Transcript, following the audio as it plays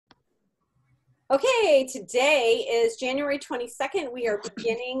Okay, today is January 22nd. We are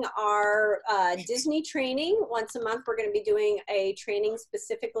beginning our Disney training. Once a month, we're going to be doing a training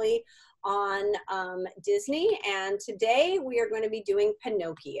specifically on Disney. And today we are going to be doing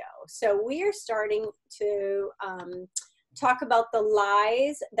Pinocchio. So we are starting to talk about the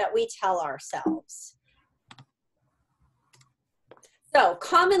lies that we tell ourselves. So,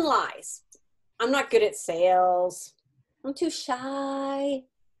 common lies. I'm not good at sales. I'm too shy.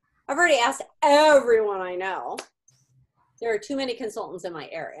 I've already asked everyone I know. There are too many consultants in my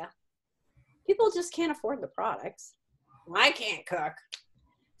area. People just can't afford the products. I can't cook.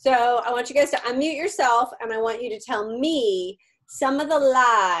 So I want you guys to unmute yourself, and I want you to tell me some of the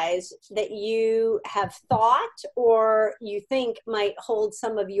lies that you have thought or you think might hold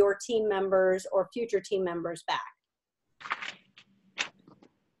some of your team members or future team members back.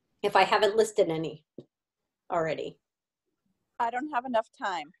 If I haven't listed any already. I don't have enough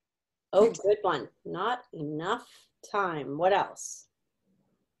time. Oh, good one. Not enough time. What else?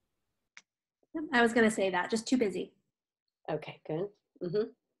 I was going to say that. Just too busy. Okay, good. Mm-hmm.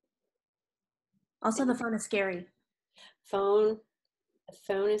 Also, the phone is scary. The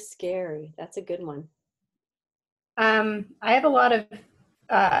phone is scary. That's a good one. I have a lot of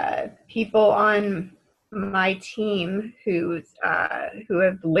people on my team who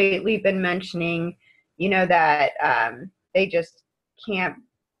have lately been mentioning, that they just can't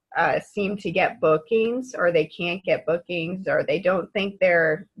seem to get bookings, or they can't get bookings, or they don't think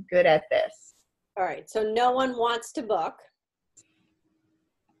they're good at this. All right, so no one wants to book.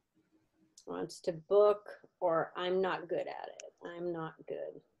 Or I'm not good at it. I'm not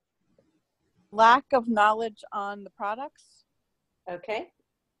good. Lack of knowledge on the products. Okay.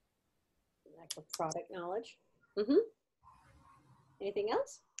 Lack of product knowledge. Mm-hmm. Anything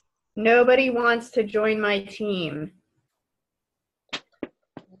else? Nobody wants to join my team.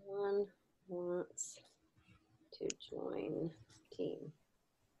 No one wants to join team.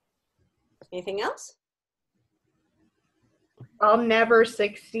 Anything else? I'll never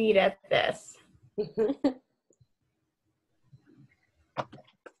succeed at this.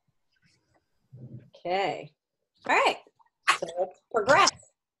 Okay. All right. So let's progress.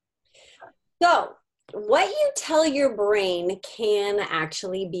 So what you tell your brain can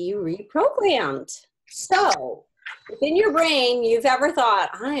actually be reprogrammed. So if in your brain you've ever thought,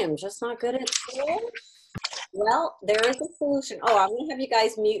 I am just not good at sales, well, there is a solution. Oh, I'm going to have you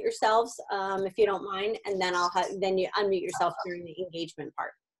guys mute yourselves if you don't mind, and then then you unmute yourself during the engagement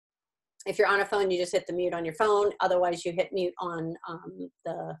part. If you're on a phone, you just hit the mute on your phone. Otherwise, you hit mute on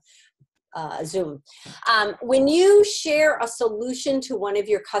the Zoom. When you share a solution to one of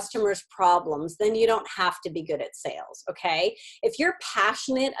your customers' problems, then you don't have to be good at sales, okay? If you're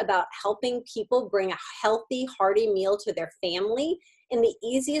passionate about helping people bring a healthy, hearty meal to their family in the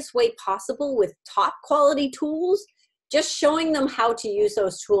easiest way possible with top quality tools, just showing them how to use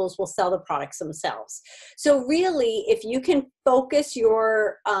those tools will sell the products themselves. So really, if you can focus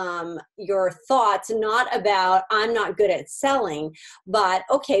your thoughts not about, I'm not good at selling, but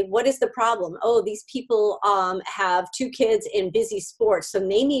okay, what is the problem? Oh, these people have 2 kids in busy sports, so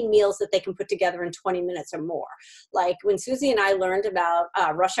they need meals that they can put together in 20 minutes or more. Like when Susie and I learned about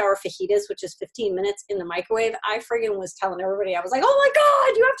rush hour fajitas, which is 15 minutes in the microwave, I friggin' was telling everybody, I was like, oh my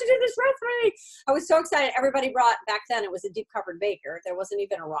God, you have to do this recipe. I was so excited. Everybody brought, back then it was a deep covered baker. There wasn't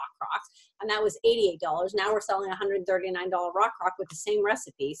even a rock crock, and that was $88. Now we're selling a $139 rock crock with the same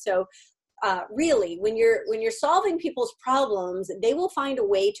recipe. So really, when you're solving people's problems, they will find a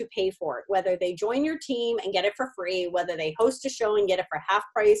way to pay for it, whether they join your team and get it for free, whether they host a show and get it for half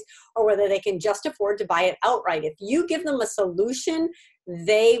price, or whether they can just afford to buy it outright. If you give them a solution,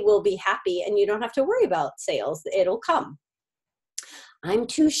 they will be happy, and you don't have to worry about sales. It'll come. I'm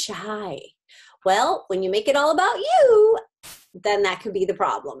too shy. Well, when you make it all about you, then that could be the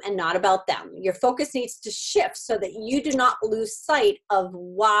problem and not about them. Your focus needs to shift so that you do not lose sight of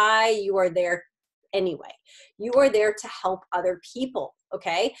why you are there anyway. You are there to help other people,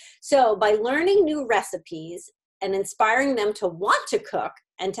 okay? So by learning new recipes and inspiring them to want to cook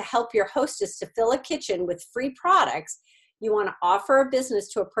and to help your hostess to fill a kitchen with free products, you want to offer a business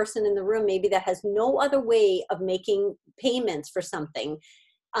to a person in the room maybe that has no other way of making payments for something.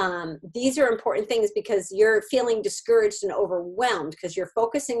 These are important things because you're feeling discouraged and overwhelmed because you're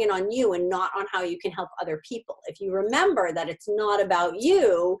focusing in on you and not on how you can help other people. If you remember that it's not about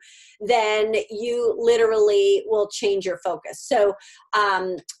you, then you literally will change your focus. So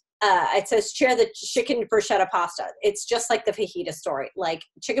it says share the chicken bruschetta pasta. It's just like the fajita story. Like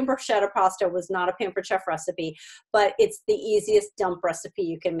chicken bruschetta pasta was not a Pampered Chef recipe, but it's the easiest dump recipe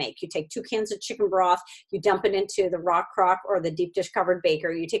you can make. You take 2 cans of chicken broth, you dump it into the rock crock or the deep dish covered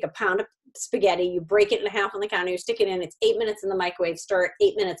baker. You take a pound of spaghetti, you break it in half on the counter, you stick it in, it's 8 minutes in the microwave, stir it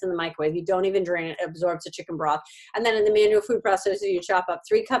 8 minutes in the microwave. You don't even drain it, it absorbs the chicken broth. And then in the manual food processor, you chop up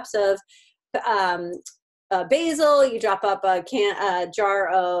 3 cups of basil, you drop up a jar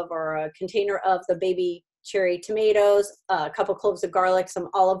of or a container of the baby cherry tomatoes, a couple cloves of garlic, some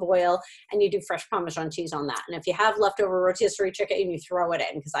olive oil, and you do fresh Parmesan cheese on that. And if you have leftover rotisserie chicken, you throw it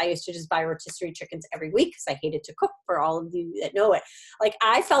in, because I used to just buy rotisserie chickens every week because I hated to cook, for all of you that know it. Like,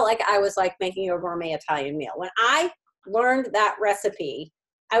 I felt like I was like making a gourmet Italian meal. When I learned that recipe,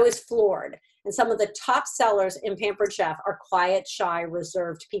 I was floored. And some of the top sellers in Pampered Chef are quiet, shy,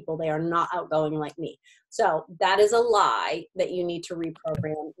 reserved people. They are not outgoing like me. So that is a lie that you need to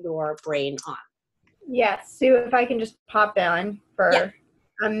reprogram your brain on. Yes, Sue, if I can just pop in for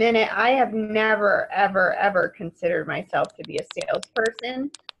a minute. I have never, ever, ever considered myself to be a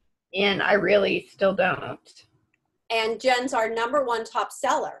salesperson, and I really still don't. And Jen's our #1 top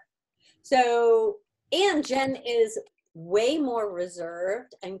seller. So, and Jen is way more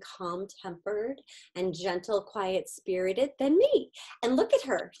reserved and calm-tempered and gentle, quiet-spirited than me. And look at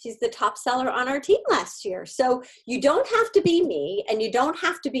her. She's the top seller on our team last year. So you don't have to be me and you don't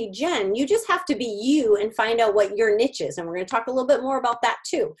have to be Jen. You just have to be you and find out what your niche is. And we're going to talk a little bit more about that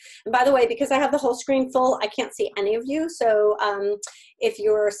too. And by the way, because I have the whole screen full, I can't see any of you. So if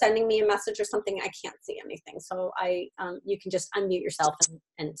you're sending me a message or something, I can't see anything. So you can just unmute yourself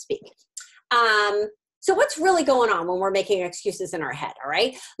and speak. So what's really going on when we're making excuses in our head, all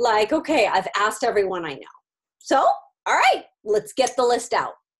right? Like, okay, I've asked everyone I know. So, all right, let's get the list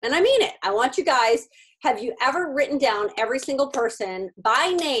out. And I mean it. I want you guys, have you ever written down every single person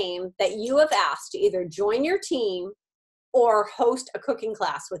by name that you have asked to either join your team or host a cooking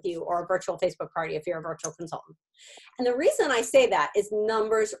class with you, or a virtual Facebook party if you're a virtual consultant? And the reason I say that is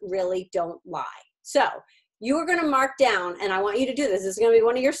numbers really don't lie. So you are going to mark down, and I want you to do this. This is going to be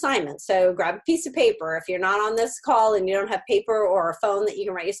one of your assignments. So grab a piece of paper. If you're not on this call and you don't have paper or a phone that you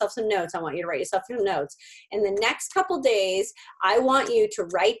can write yourself some notes, I want you to write yourself some notes. In the next couple days, I want you to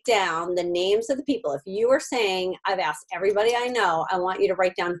write down the names of the people. If you are saying, I've asked everybody I know, I want you to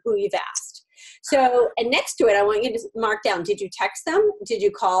write down who you've asked. So, and next to it, I want you to mark down, did you text them? Did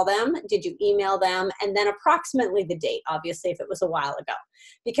you call them? Did you email them? And then approximately the date, obviously, if it was a while ago.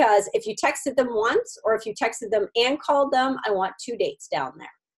 Because if you texted them once, or if you texted them and called them, I want 2 dates down there.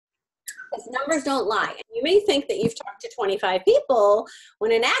 Because numbers don't lie. And you may think that you've talked to 25 people,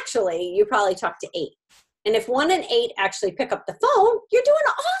 when in actually, you probably talked to 8. And if 1 in 8 actually pick up the phone, you're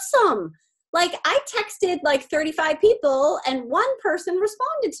doing awesome. Like, I texted like 35 people and 1 person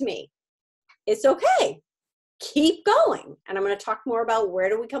responded to me. It's okay. Keep going. And I'm going to talk more about where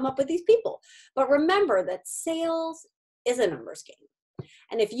do we come up with these people. But remember that sales is a numbers game.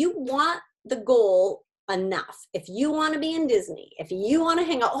 And if you want the goal enough, if you want to be in Disney, if you want to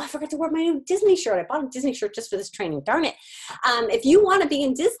hang out, oh, I forgot to wear my new Disney shirt. I bought a Disney shirt just for this training. Darn it. If you want to be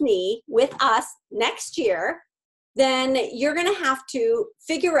in Disney with us next year, then you're going to have to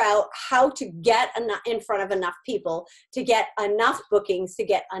figure out how to get in front of enough people, to get enough bookings, to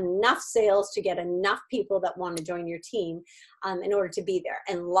get enough sales, to get enough people that want to join your team in order to be there.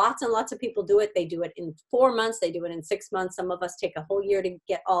 And lots of people do it. They do it in 4 months. They do it in 6 months. Some of us take a whole year to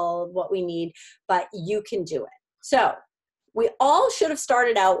get all of what we need, but you can do it. So we all should have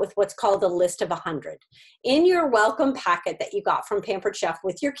started out with what's called a list of 100. In your welcome packet that you got from Pampered Chef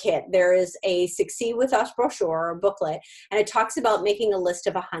with your kit, there is a Succeed With Us brochure or booklet, and it talks about making a list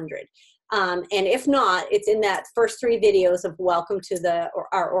of 100. And if not, it's in that first 3 videos of Welcome to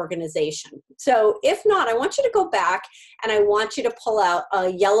our organization. So if not, I want you to go back and I want you to pull out a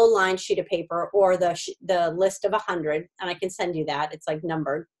yellow lined sheet of paper or the list of 100, and I can send you that. It's like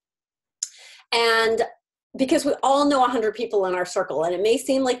numbered. And because we all know 100 people in our circle, and it may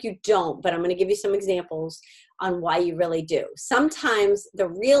seem like you don't, but I'm going to give you some examples on why you really do. Sometimes the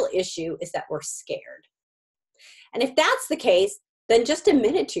real issue is that we're scared. And if that's the case, then just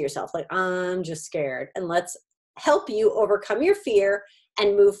admit it to yourself, like, I'm just scared, and let's help you overcome your fear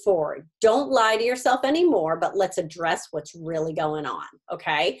and move forward. Don't lie to yourself anymore, but let's address what's really going on,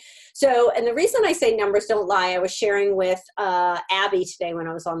 okay? So, and the reason I say numbers don't lie, I was sharing with Abby today when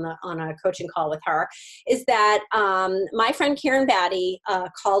I was on a coaching call with her, is that my friend Karen Batty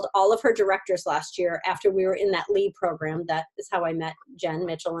called all of her directors last year after we were in that lead program. That is how I met Jen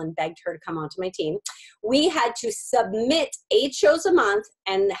Mitchell and begged her to come onto my team. We had to submit 8 shows a month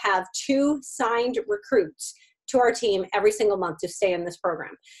and have 2 signed recruits to our team every single month to stay in this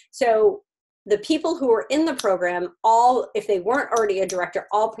program. So the people who were in the program, all, if they weren't already a director,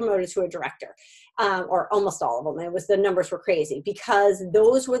 all promoted to a director, or almost all of them. It was, the numbers were crazy because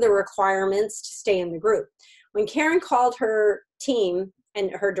those were the requirements to stay in the group. When Karen called her team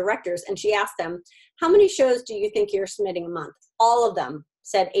and her directors and she asked them, how many shows do you think you're submitting a month? All of them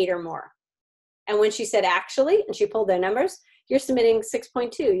said 8 or more. And when she said actually, and she pulled their numbers, you're submitting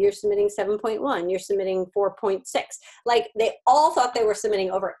 6.2, you're submitting 7.1, you're submitting 4.6. Like, they all thought they were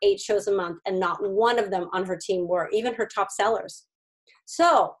submitting over 8 shows a month, and not one of them on her team were, even her top sellers.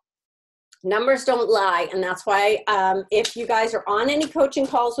 So numbers don't lie, and that's why if you guys are on any coaching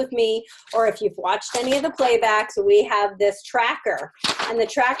calls with me, or if you've watched any of the playbacks, we have this tracker, and the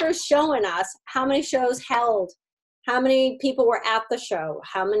tracker is showing us how many shows held, how many people were at the show,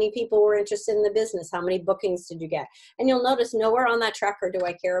 how many people were interested in the business, how many bookings did you get. And you'll notice nowhere on that tracker do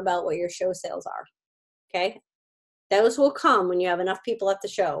I care about what your show sales are, okay? Those will come when you have enough people at the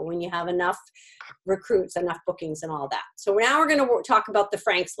show, when you have enough recruits, enough bookings, and all that. So now we're going to talk about the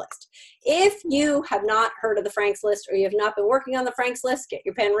Franks list. If you have not heard of the Franks list, or you have not been working on the Franks list, get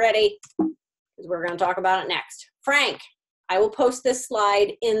your pen ready, because we're going to talk about it next. Frank, I will post this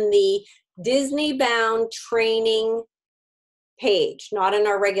slide in the Disney Bound training page, not in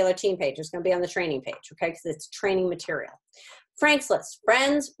our regular team page. It's going to be on the training page, okay, because it's training material. Frank's list: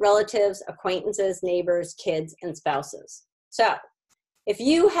 friends, relatives, acquaintances, neighbors, kids, and spouses. So if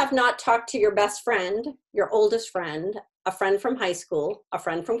you have not talked to your best friend, your oldest friend, a friend from high school, a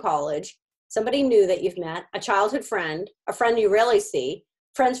friend from college, somebody new that you've met, a childhood friend, a friend you rarely see,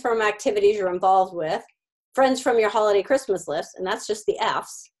 friends from activities you're involved with, friends from your holiday Christmas list, and that's just the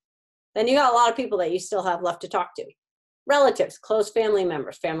F's, then you got a lot of people that you still have left to talk to. Relatives, close family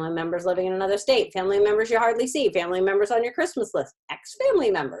members living in another state, family members you hardly see, family members on your Christmas list,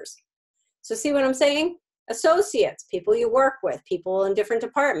 ex-family members. So see what I'm saying? Associates, people you work with, people in different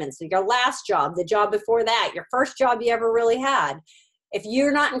departments, your last job, the job before that, your first job you ever really had. If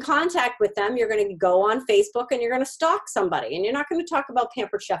you're not in contact with them, you're going to go on Facebook and you're going to stalk somebody, and you're not going to talk about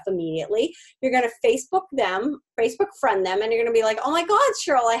Pampered Chef immediately. You're going to Facebook them, Facebook friend them, and you're going to be like, oh my God,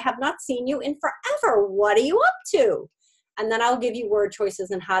 Cheryl, I have not seen you in forever. What are you up to? And then I'll give you word choices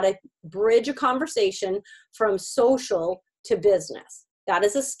on how to bridge a conversation from social to business. That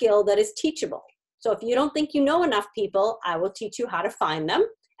is a skill that is teachable. So if you don't think you know enough people, I will teach you how to find them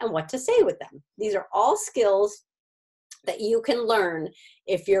and what to say with them. These are all skills that you can learn.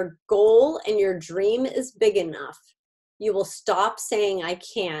 If your goal and your dream is big enough, you will stop saying I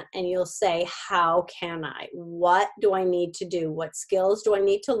can't, and you'll say, how can I? What do I need to do? What skills do I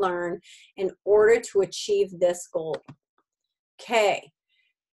need to learn in order to achieve this goal? Okay.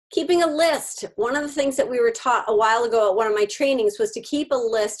 Keeping a list. One of the things that we were taught a while ago at one of my trainings was to keep a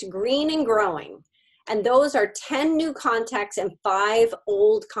list green and growing. And those are 10 new contacts and 5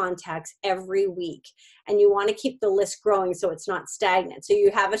 old contacts every week. And you want to keep the list growing so it's not stagnant. So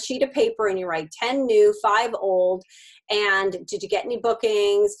you have a sheet of paper and you write 10 new, 5 old. And did you get any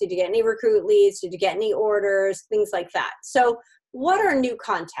bookings? Did you get any recruit leads? Did you get any orders? Things like that. So what are new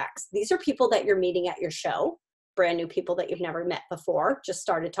contacts? These are people that you're meeting at your show. Brand new people that you've never met before, just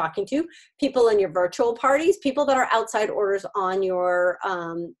started talking to, people in your virtual parties, people that are outside orders on your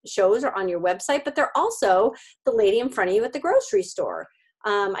shows or on your website, but they're also the lady in front of you at the grocery store.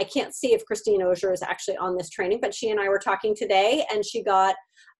 I can't see if Christine Osier is actually on this training, but she and I were talking today, and she got,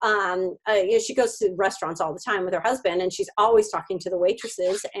 she goes to restaurants all the time with her husband, and she's always talking to the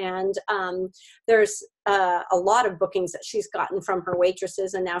waitresses, and there's a lot of bookings that she's gotten from her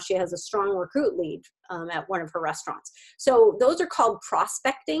waitresses, and now she has a strong recruit lead at one of her restaurants. So those are called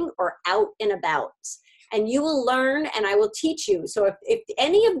prospecting or out and abouts. And you will learn, and I will teach you. So if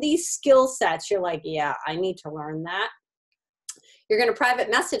any of these skill sets, you're like, yeah, I need to learn that, you're going to private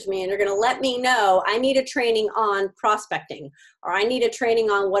message me and you're going to let me know I need a training on prospecting, or I need a training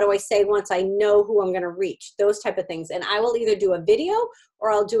on what do I say once I know who I'm going to reach, those type of things. And I will either do a video or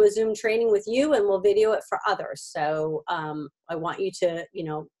I'll do a Zoom training with you and we'll video it for others. So I want you to,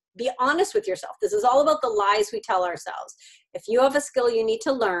 be honest with yourself. This is all about the lies we tell ourselves. If you have a skill you need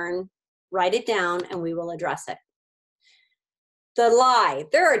to learn, write it down and we will address it. The lie: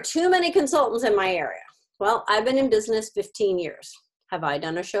 there are too many consultants in my area. Well, I've been in business 15 years. Have I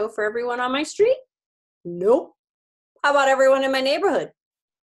done a show for everyone on my street? Nope. How about everyone in my neighborhood?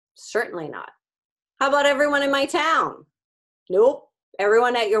 Certainly not. How about everyone in my town? Nope.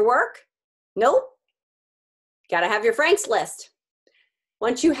 Everyone at your work? Nope. Got to have your Franks list.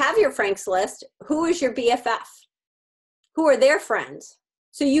 Once you have your Franks list, who is your BFF? Who are their friends?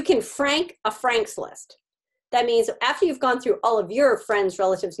 So you can Frank a Franks list. That means after you've gone through all of your friends,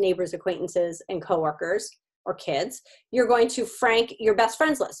 relatives, neighbors, acquaintances, and coworkers, or kids, you're going to frank your best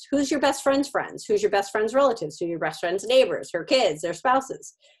friends list. Who's your best friend's friends? Who's your best friend's relatives? Who are your best friend's neighbors, her kids, their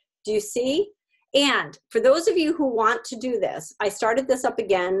spouses? Do you see? And for those of you who want to do this, I started this up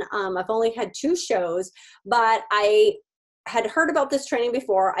again. I've only had 2 shows, but I had heard about this training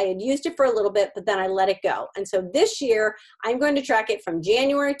before. I had used it for a little bit, but then I let it go. And so this year, I'm going to track it from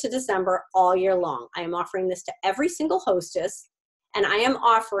January to December all year long. I am offering this to every single hostess, and I am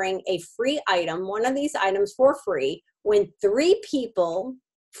offering a free item, one of these items for free, when 3 people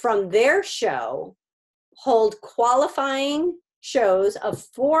from their show hold qualifying shows of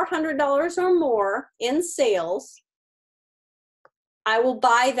 $400 or more in sales. I will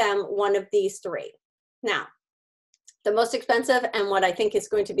buy them one of these 3. Now, the most expensive and what I think is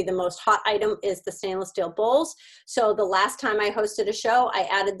going to be the most hot item is the stainless steel bowls. So the last time I hosted a show, I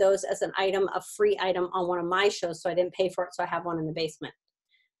added those as an item, a free item on one of my shows, so I didn't pay for it, so I have one in the basement.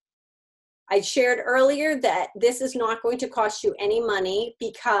 I shared earlier that this is not going to cost you any money,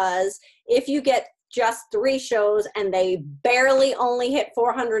 because if you get just 3 shows and they barely only hit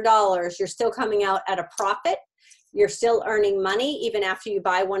 $400, you're still coming out at a profit. You're still earning money even after you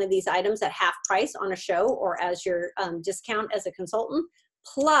buy one of these items at half price on a show or as your discount as a consultant.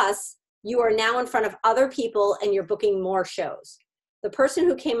 Plus, you are now in front of other people and you're booking more shows. The person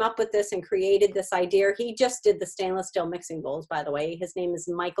who came up with this and created this idea, he just did the stainless steel mixing bowls, by the way. His name is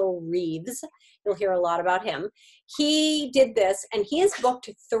Michael Reeves. You'll hear a lot about him. He did this and he has booked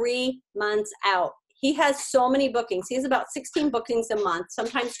 3 months out. He has so many bookings. He has about 16 bookings a month,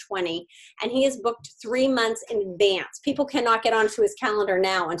 sometimes 20, and he has booked 3 months in advance. People cannot get onto his calendar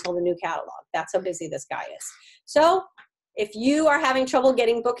now until the new catalog. That's how busy this guy is. So if you are having trouble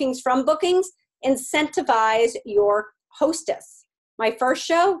getting bookings from bookings, incentivize your hostess. My first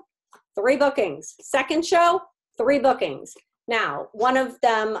show, 3 bookings. Second show, 3 bookings. Now, one of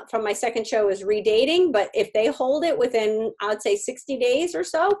them from my second show is redating, but if they hold it within, I would say 60 days or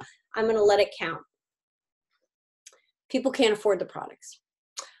so, I'm going to let it count. People can't afford the products.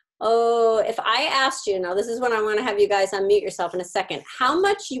 Oh, if I asked you, now this is when I want to have you guys unmute yourself in a second. How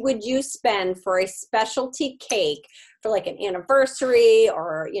much would you spend for a specialty cake for like an anniversary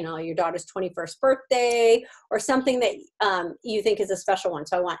or, you know, your daughter's 21st birthday or something that you think is a special one?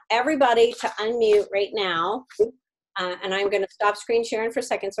 So I want everybody to unmute right now. And I'm going to stop screen sharing for a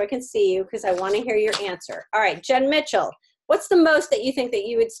second so I can see you because I want to hear your answer. All right, Jen Mitchell, what's the most that you think that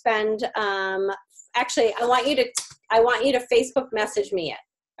you would spend? Actually, I want you to Facebook message me it.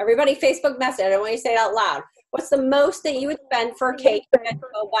 Everybody Facebook message. I don't want you to say it out loud. What's the most that you would spend for a cake? You had to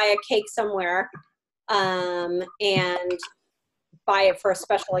go buy a cake somewhere and buy it for a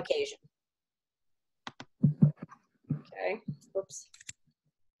special occasion. Okay. Oops.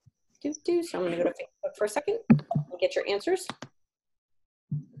 So I'm going to go to Facebook for a second and get your answers.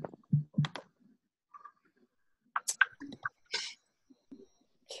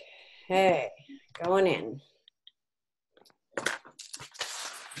 Okay, going in.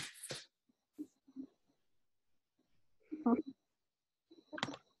 Hold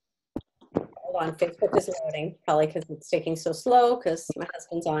on, Facebook is loading, probably because it's taking so slow because my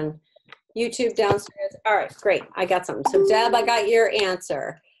husband's on YouTube downstairs. All right, great, I got something. So Deb, I got your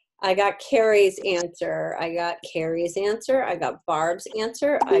answer. I got Carrie's answer. I got Carrie's answer. I got Barb's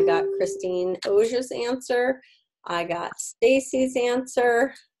answer. I got Christine Osia's answer. I got Stacy's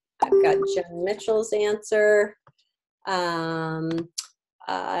answer. I've got Jen Mitchell's answer. I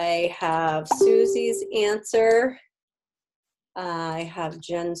have Susie's answer. I have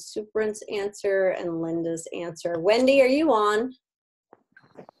Jen Suprin's answer and Linda's answer. Wendy, are you on?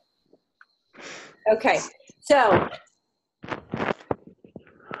 Okay, so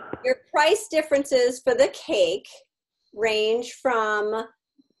your price differences for the cake range from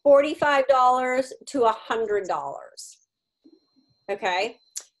 $45 to $100. Okay,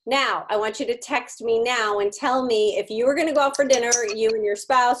 now I want you to text me now and tell me if you were going to go out for dinner, you and your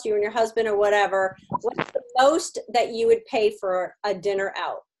spouse, you and your husband or whatever, what's the most that you would pay for a dinner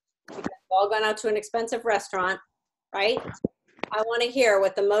out? Because we've all gone out to an expensive restaurant, right? I want to hear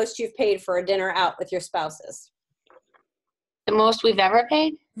what the most you've paid for a dinner out with your spouses. The most we've ever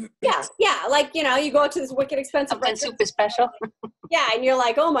paid? Yeah, like, you know, you go out to this wicked expensive Something restaurant. super special. Yeah, and you're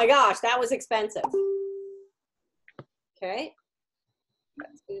like, oh my gosh, that was expensive. Okay. Got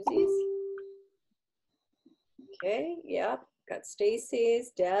Susie's. Okay, yep. Got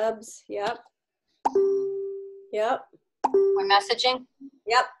Stacy's, Deb's, yep. Yep. We're messaging?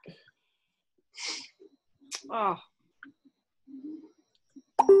 Yep. Oh,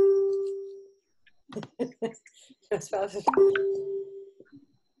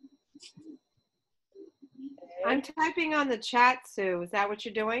 I'm typing on the chat, Sue. Is that what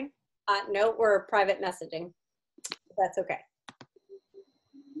you're doing? No, we're private messaging. That's okay.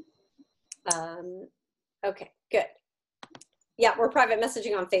 Okay, good. Yeah, we're private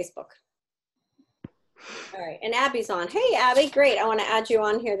messaging on Facebook. All right, and Abby's on. Hey, Abby, great. I want to add you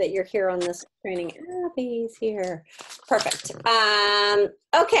on here that you're here on this training. Abby's here. Perfect.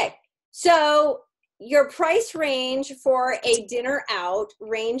 Okay, so your price range for a dinner out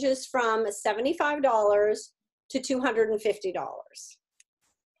ranges from $75 to $250.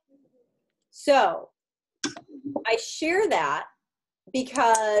 So I share that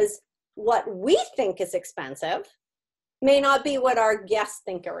because what we think is expensive may not be what our guests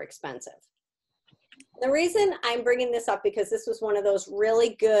think are expensive. The reason I'm bringing this up because this was one of those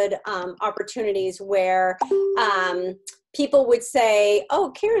really good opportunities where people would say,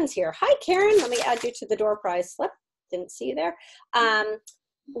 oh, Karen's here. Hi, Karen. Let me add you to the door prize slip. Didn't see you there.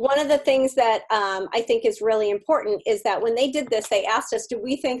 One of the things that I think is really important is that when they did this, they asked us, do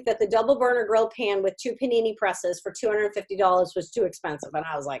we think that the double burner grill pan with 2 panini presses for $250 was too expensive? And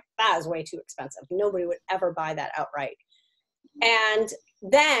I was like, that is way too expensive. Nobody would ever buy that outright. And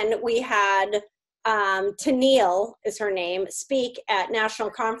then we had Tennille is her name, speak at national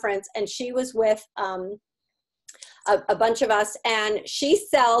conference, and she was with a bunch of us, and she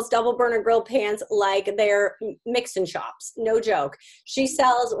sells double burner grill pans like they're mix-in shops. No joke. She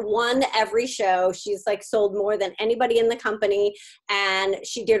sells one every show. She's like sold more than anybody in the company, and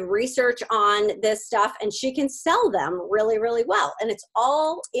she did research on this stuff, and she can sell them really, really well. And it's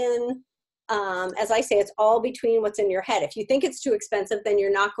all in as I say, it's all between what's in your head. If you think it's too expensive, then you're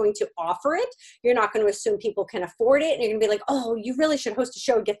not going to offer it. You're not going to assume people can afford it. And you're going to be like, oh, you really should host a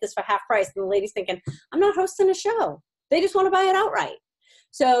show, get this for half price. And the lady's thinking, I'm not hosting a show. They just want to buy it outright.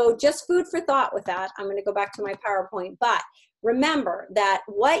 So just food for thought with that. I'm going to go back to my PowerPoint. But remember that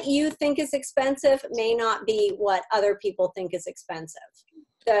what you think is expensive may not be what other people think is expensive.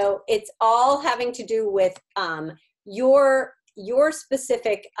 So it's all having to do with your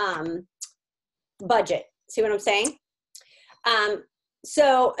specific budget. See what I'm saying?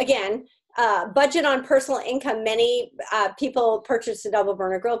 So again, budget on personal income. Many people purchase a double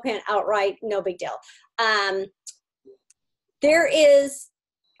burner grill pan outright. No big deal. There is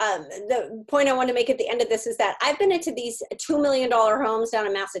the point I want to make at the end of this is that I've been into these $2 million homes down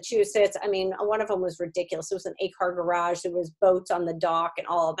in Massachusetts. I mean, one of them was ridiculous. It was an 8-car garage. There was boats on the dock and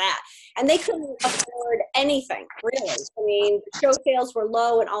all of that. And they couldn't afford anything, really. I mean, show sales were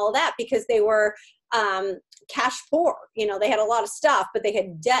low and all of that because they were cash poor. You know, they had a lot of stuff, but they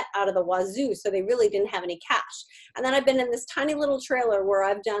had debt out of the wazoo, so they really didn't have any cash. And then I've been in this tiny little trailer where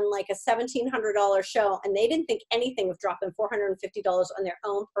I've done like a $1,700 show, and they didn't think anything of dropping $450 on their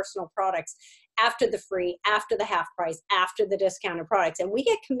own personal products after the free, after the half price, after the discounted products. And we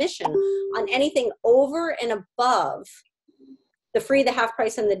get commission on anything over and above the free, the half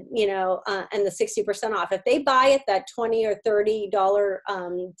price, and the, you know, and the 60% off. If they buy at that $20 or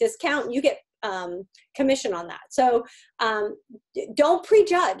 $30 discount, you get commission on that. So don't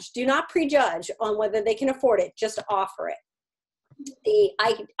prejudge. Do not prejudge on whether they can afford it. Just offer it.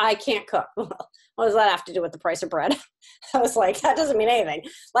 I can't cook. What does that have to do with the price of bread? I was like, that doesn't mean anything.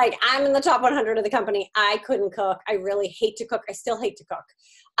 Like, I'm in the top 100 of the company. I couldn't cook. I really hate to cook. I still hate to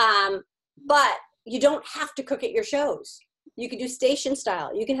cook. But you don't have to cook at your shows. You can do station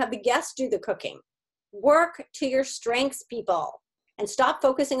style. You can have the guests do the cooking. Work to your strengths, people, and stop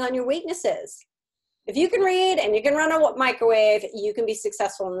focusing on your weaknesses. If you can read and you can run a microwave, you can be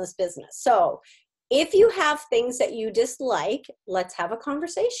successful in this business. So if you have things that you dislike, let's have a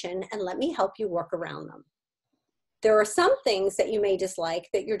conversation and let me help you work around them. There are some things that you may dislike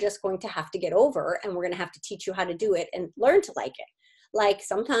that you're just going to have to get over, and we're going to have to teach you how to do it and learn to like it. Like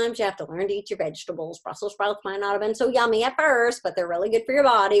sometimes you have to learn to eat your vegetables. Brussels sprouts might not have been so yummy at first, but they're really good for your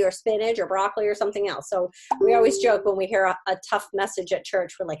body, or spinach or broccoli or something else. So we always joke when we hear a tough message at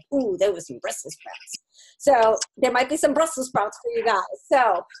church, we're like, ooh, there was some Brussels sprouts. So there might be some Brussels sprouts for you guys.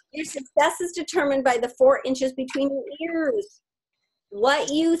 So your success is determined by the 4 inches between your ears. What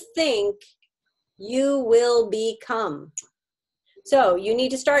you think, you will become. So you need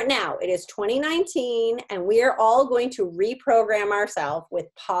to start now. It is 2019, and we are all going to reprogram ourselves with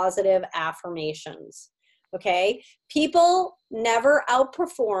positive affirmations. Okay? People never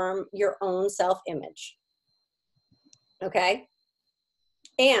outperform your own self-image. Okay?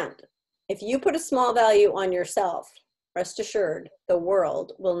 And if you put a small value on yourself, rest assured, the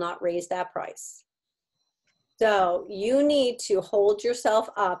world will not raise that price. So you need to hold yourself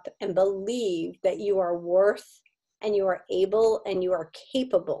up and believe that you are worth, and you are able, and you are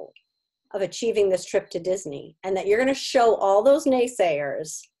capable of achieving this trip to Disney, and that you're going to show all those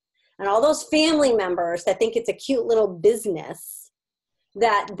naysayers and all those family members that think it's a cute little business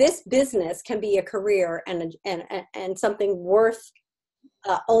that this business can be a career and something worth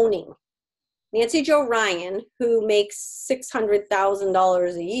owning. Nancy Jo Ryan, who makes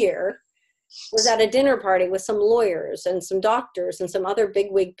 $600,000 a year, was at a dinner party with some lawyers and some doctors and some other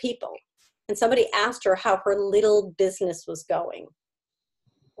bigwig people. And somebody asked her how her little business was going.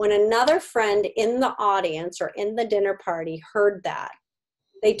 When another friend in the audience or in the dinner party heard that,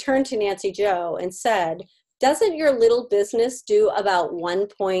 they turned to Nancy Jo and said, doesn't your little business do about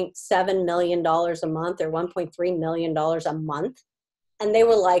 $1.7 million a month or $1.3 million a month? And they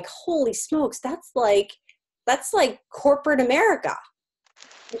were like, holy smokes, that's like corporate America.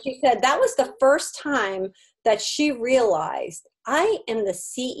 And she said that was the first time that she realized, I am the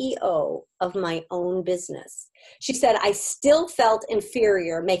CEO of my own business. She said, I still felt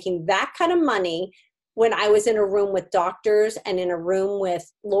inferior making that kind of money when I was in a room with doctors and in a room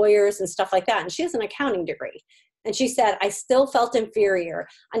with lawyers and stuff like that. And she has an accounting degree. And she said, I still felt inferior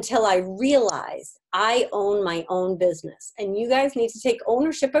until I realized I own my own business. And you guys need to take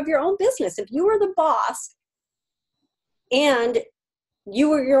ownership of your own business. If you were the boss and you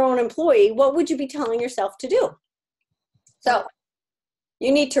were your own employee, what would you be telling yourself to do? So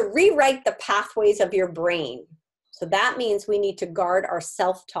you need to rewrite the pathways of your brain. So that means we need to guard our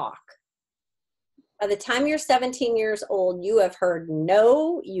self-talk. By the time you're 17 years old, you have heard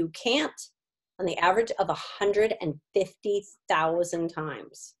no, you can't, on the average of 150,000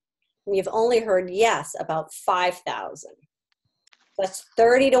 times. And you've only heard yes about 5,000. That's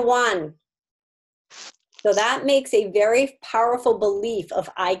 30 to 1. So that makes a very powerful belief of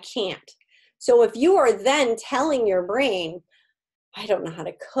I can't. So if you are then telling your brain, I don't know how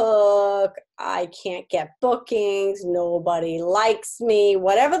to cook, I can't get bookings, nobody likes me,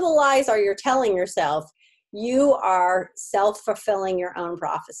 whatever the lies are you're telling yourself, you are self-fulfilling your own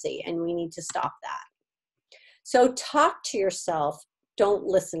prophecy, and we need to stop that. So talk to yourself, don't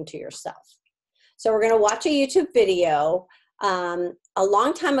listen to yourself. So we're going to watch a YouTube video. A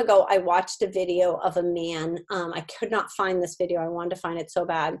long time ago, I watched a video of a man. I could not find this video. I wanted to find it so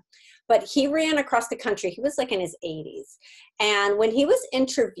bad. But he ran across the country. He was like in his 80s. And when he was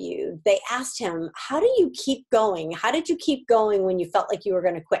interviewed, they asked him, how do you keep going? How did you keep going when you felt like you were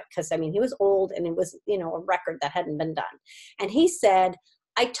going to quit? Because, I mean, he was old and it was, you know, a record that hadn't been done. And he said,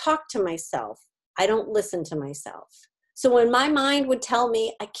 I talk to myself. I don't listen to myself. So when my mind would tell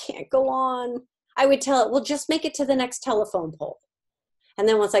me I can't go on, I would tell it, well, just make it to the next telephone pole. And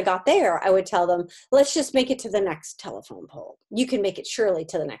then once I got there, I would tell them, let's just make it to the next telephone pole. You can make it surely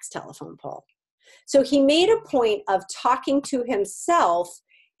to the next telephone pole. So he made a point of talking to himself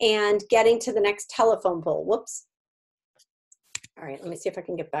and getting to the next telephone pole. Whoops. All right, let me see if I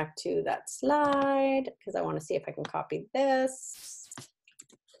can get back to that slide because I want to see if I can copy this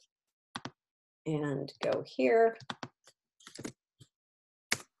and go here.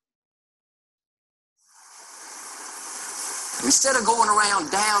 Instead of going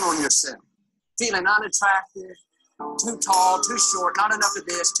around down on yourself, feeling unattractive, too tall, too short, not enough of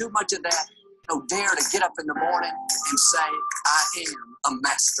this, too much of that, no, dare to get up in the morning and say, I am a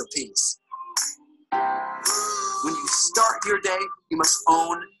masterpiece. When you start your day, you must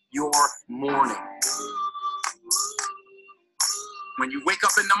own your morning. When you wake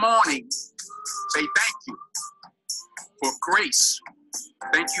up in the morning, say thank you for grace.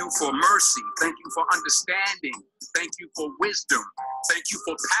 Thank you for mercy. Thank you for understanding. Thank you for wisdom. Thank you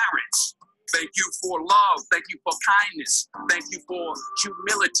for parents. Thank you for love. Thank you for kindness. Thank you for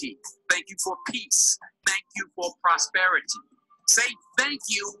humility. Thank you for peace. Thank you for prosperity. Say thank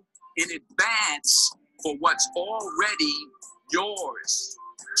you in advance for what's already yours.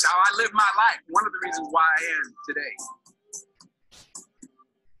 It's how I live my life. One of the reasons why I am today.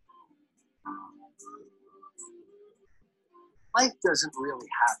 Life doesn't really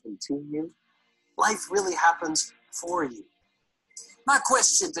happen to you. Life really happens for you. My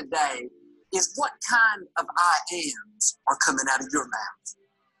question today is, what kind of I ams are coming out of your mouth?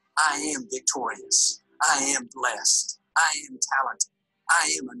 I am victorious. I am blessed. I am talented.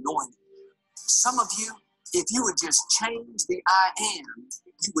 I am anointed. Some of you, if you would just change the I am,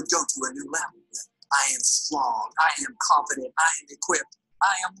 you would go to a new level. I am strong. I am confident. I am equipped.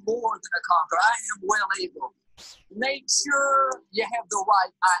 I am more than a conqueror. I am well able. Make sure you have the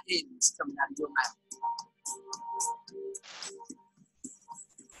right I ams coming out of your mouth.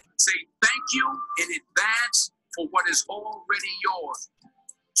 Say thank you in advance for what is already yours.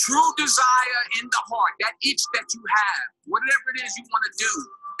 True desire in the heart, that itch that you have, whatever it is you want to do,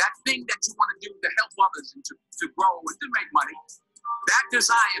 that thing that you want to do to help others and to grow and to make money, that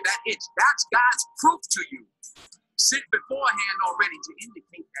desire, that itch, that's God's proof to you. Sit beforehand already to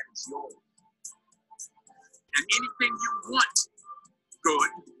indicate that it's yours. And anything you want Good.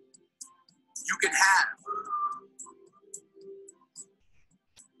 You can have.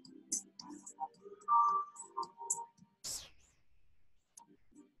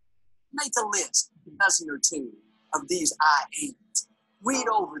 Make a list, a dozen or two, of these I ams. Read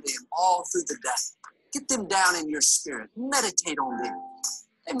over them all through the day. Get them down in your spirit. Meditate on them.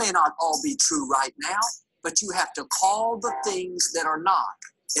 They may not all be true right now, but you have to call the things that are not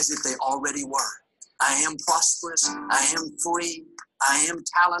as if they already were. I am prosperous. I am free. I am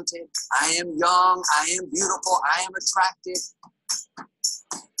talented. I am young. I am beautiful. I am attractive.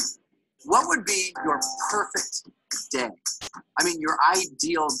 What would be your perfect day? I mean, your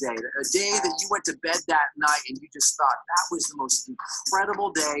ideal day, a day that you went to bed that night and you just thought that was the most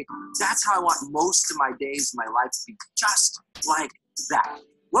incredible day. That's how I want most of my days in my life to be, just like that.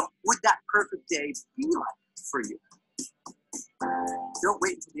 What would that perfect day be like for you? Don't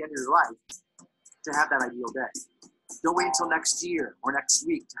wait until the end of your life to have that ideal day. Don't wait until next year or next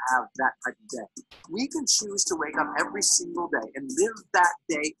week to have that type of day. We can choose to wake up every single day and live that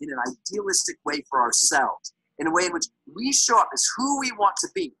day in an idealistic way for ourselves, in a way in which we show up as who we want to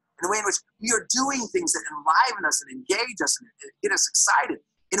be, in a way in which we are doing things that enliven us and engage us and get us excited,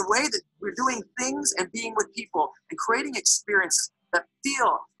 in a way that we're doing things and being with people and creating experiences that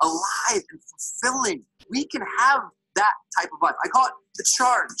feel alive and fulfilling. We can have that type of life. I call it the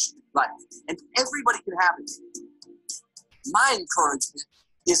charged life, and everybody can have it. My encouragement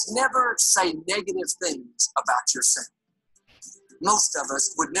is never say negative things about yourself. Most of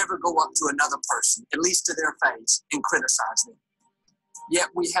us would never go up to another person, at least to their face, and criticize them. Yet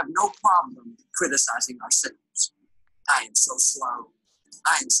we have no problem criticizing ourselves. I am so slow.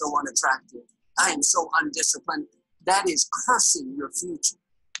 I am so unattractive. I am so undisciplined. That is cursing your future.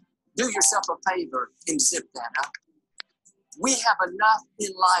 Do yourself a favor and zip that up. We have enough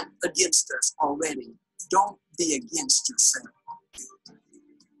in life against us already. Don't be against yourself.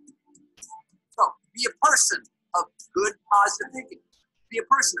 So be a person of good, positive thinking. Be a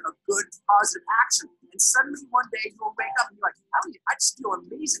person of good, positive action. And suddenly one day you'll wake up and you're like, I just feel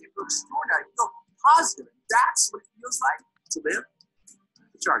amazing. I feel extraordinary. I feel positive. And that's what it feels like to live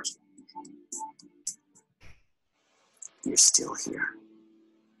the charge. You're still here.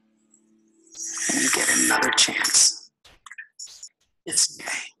 And you get another chance. It's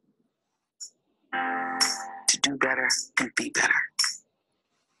okay to do better and be better.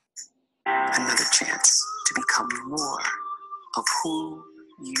 Another chance to become more of who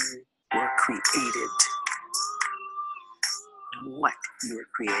you were created, and what you were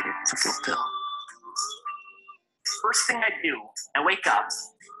created to fulfill. First thing I do, I wake up,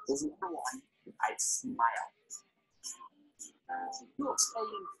 is number one, I smile. You'll stay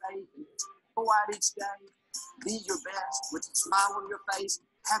in faith and go out each day, be your best with a smile on your face,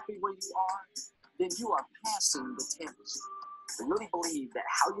 happy where you are, then you are passing the test. I really believe that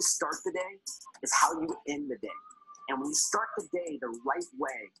how you start the day is how you end the day. And when you start the day the right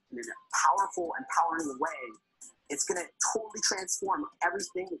way, in a powerful, empowering way, it's going to totally transform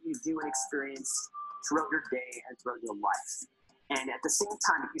everything that you do and experience throughout your day and throughout your life. And at the same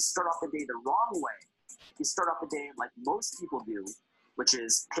time, if you start off the day the wrong way, if you start off the day like most people do, which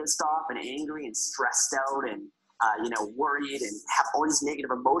is pissed off and angry and stressed out and worried and have all these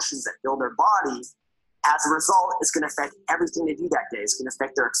negative emotions that fill their body, as a result, it's going to affect everything they do that day. It's going to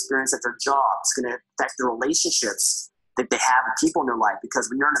affect their experience at their job. It's going to affect their relationships that they have with people in their life. Because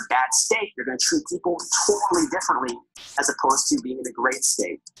when you're in a bad state, you're going to treat people totally differently as opposed to being in a great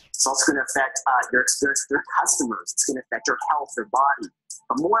state. It's also going to affect your experience with your customers. It's going to affect your health, your body.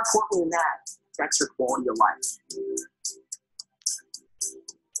 But more importantly than that, it affects your quality of life.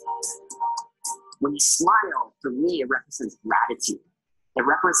 When you smile, for me, it represents gratitude. It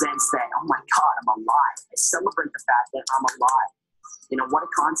represents that, oh my God, I'm alive. I celebrate the fact that I'm alive. What a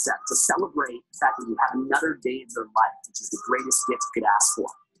concept to celebrate the fact that you have another day of your life, which is the greatest gift you could ask for.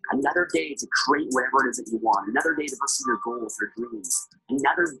 Another day to create whatever it is that you want. Another day to pursue your goals, your dreams.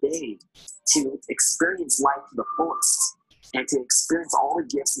 Another day to experience life to the fullest and to experience all the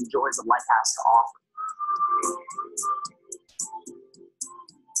gifts and joys that life has to offer.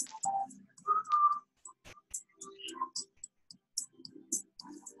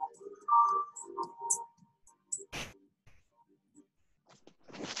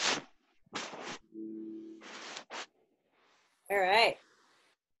 All right.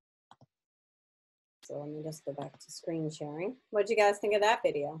 So let me just go back to screen sharing. What'd you guys think of that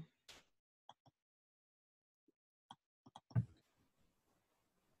video?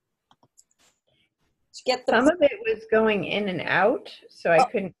 Some of it was going in and out, so I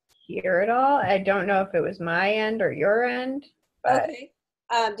couldn't hear it all. I don't know if it was my end or your end. But okay.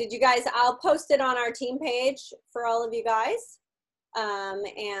 Did you guys, I'll post it on our team page for all of you guys.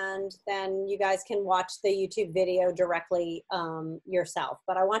 and then you guys can watch the YouTube video directly yourself.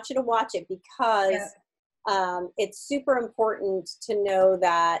 But I want you to watch it because it's super important to know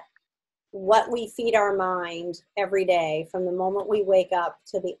that what we feed our mind every day, from the moment we wake up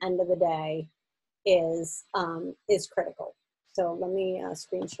to the end of the day, is critical. So let me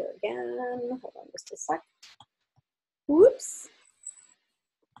screen share again. Hold on just a sec. Whoops.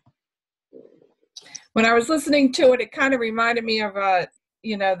 When I was listening to it, it kind of reminded me of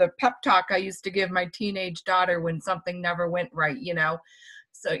the pep talk I used to give my teenage daughter when something never went right,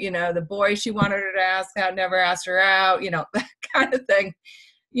 So, the boy she wanted her to ask out never asked her out, that kind of thing.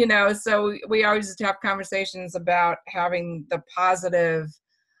 So we always just have conversations about having the positive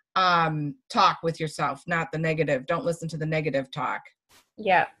talk with yourself, not the negative. Don't listen to the negative talk.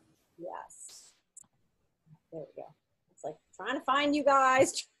 Yeah. Yes. There we go. It's like trying to find you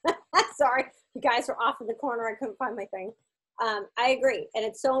guys. Sorry, you guys were off in the corner. I couldn't find my thing. I agree. And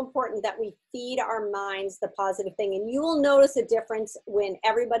it's so important that we feed our minds the positive thing. And you will notice a difference when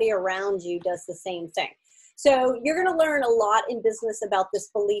everybody around you does the same thing. So you're going to learn a lot in business about this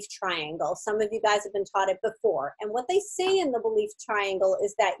belief triangle. Some of you guys have been taught it before. And what they say in the belief triangle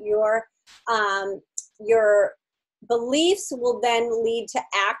is that your beliefs will then lead to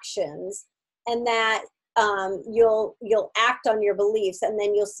actions, and that you'll act on your beliefs, and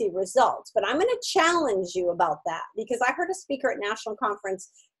then you'll see results. But I'm going to challenge you about that, because I heard a speaker at National Conference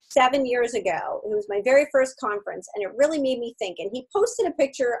 7 years ago. It was my very first conference, and it really made me think. And he posted a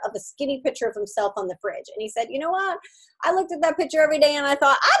picture of a skinny picture of himself on the fridge. And he said, you know what? I looked at that picture every day and I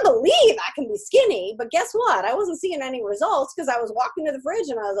thought, I believe I can be skinny. But guess what? I wasn't seeing any results, because I was walking to the fridge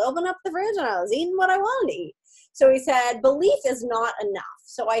and I was opening up the fridge and I was eating what I wanted to eat. So he said, belief is not enough.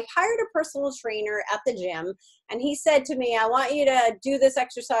 So I hired a personal trainer at the gym, and he said to me, I want you to do this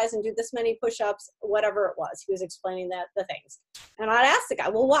exercise and do this many push-ups, whatever it was. He was explaining the things. And I'd ask the guy,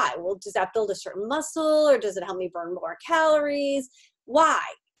 well, why? Well, does that build a certain muscle, or does it help me burn more calories? Why?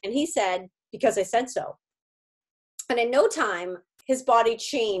 And he said, because I said so. And in no time, his body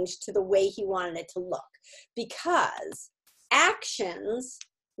changed to the way he wanted it to look, because actions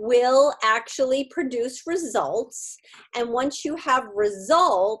will actually produce results. And once you have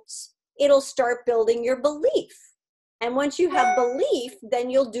results, it'll start building your belief. And once you have belief, then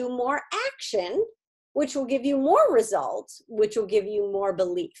you'll do more action, which will give you more results, which will give you more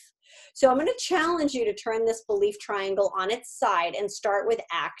belief. So I'm going to challenge you to turn this belief triangle on its side and start with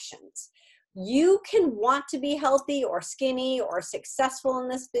actions. You can want to be healthy or skinny or successful in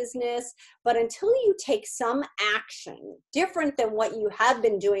this business, but until you take some action different than what you have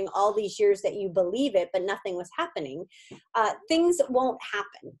been doing all these years that you believe it, but nothing was happening, things won't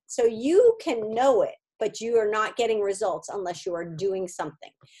happen. So you can know it, but you are not getting results unless you are doing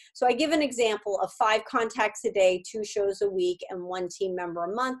something. So I give an example of 5 contacts a day, 2 shows a week, and 1 team member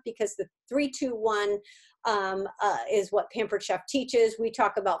a month, because the 3-2-1 is what Pampered Chef teaches. We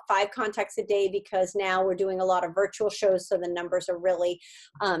talk about 5 contacts a day because now we're doing a lot of virtual shows, so the numbers are really,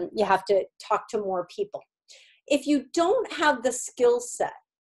 you have to talk to more people. If you don't have the skill set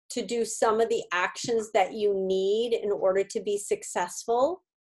to do some of the actions that you need in order to be successful,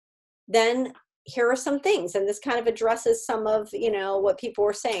 then here are some things. And this kind of addresses some of, what people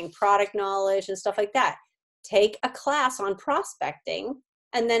were saying, product knowledge and stuff like that. Take a class on prospecting,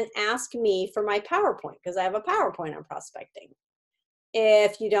 and then ask me for my PowerPoint, because I have a PowerPoint on prospecting.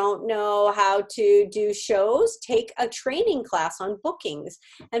 If you don't know how to do shows, take a training class on bookings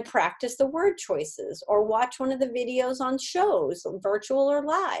and practice the word choices, or watch one of the videos on shows, virtual or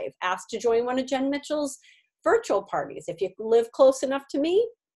live. Ask to join one of Jen Mitchell's virtual parties. If you live close enough to me,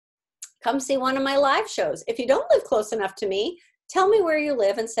 come see one of my live shows. If you don't live close enough to me, tell me where you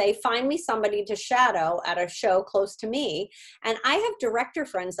live and say, find me somebody to shadow at a show close to me. And I have director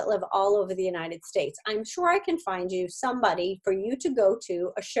friends that live all over the United States. I'm sure I can find you somebody for you to go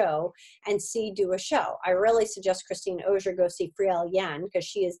to a show and do a show. I really suggest Christine Ogier go see Friel Yan, because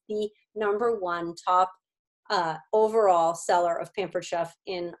she is the #1 top overall seller of Pampered Chef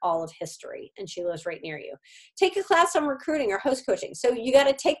in all of history, and she lives right near you. Take a class on recruiting or host coaching. So you got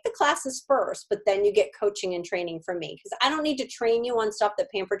to take the classes first, but then you get coaching and training from me, because I don't need to train you on stuff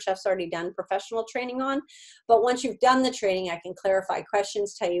that Pampered Chef's already done professional training on. But once you've done the training, I can clarify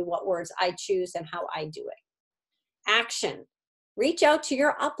questions, tell you what words I choose and how I do it. Action. Reach out to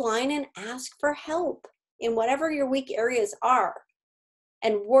your upline and ask for help in whatever your weak areas are,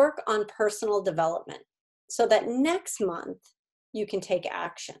 and work on personal development, so that next month you can take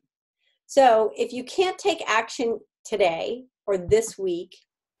action. So if you can't take action today or this week,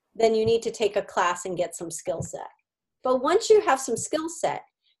 then you need to take a class and get some skill set. But once you have some skill set,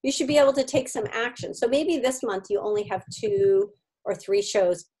 you should be able to take some action. So maybe this month you only have 2 or 3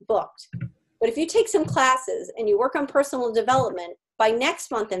 shows booked. But if you take some classes and you work on personal development, by next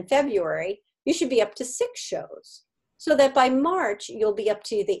month in February, you should be up to 6 shows. So that by March, you'll be up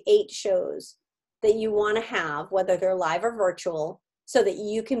to the 8 shows that you want to have, whether they're live or virtual, so that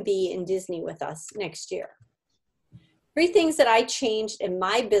you can be in Disney with us next year. 3 things that I changed in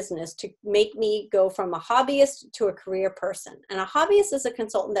my business to make me go from a hobbyist to a career person. And a hobbyist is a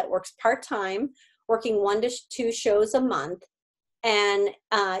consultant that works part-time, working 1 to 2 shows a month, and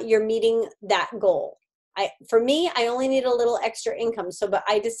you're meeting that goal. For me, I only need a little extra income. But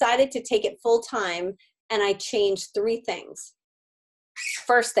I decided to take it full-time, and I changed 3 things.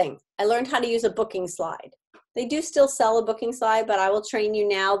 First thing, I learned how to use a booking slide. They do still sell a booking slide, but I will train you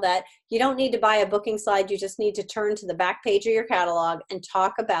now that you don't need to buy a booking slide. You just need to turn to the back page of your catalog and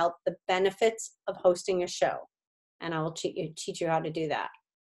talk about the benefits of hosting a show. And I will teach you how to do that.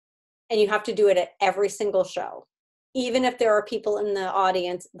 And you have to do it at every single show, even if there are people in the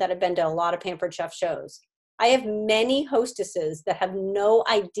audience that have been to a lot of Pampered Chef shows. I have many hostesses that have no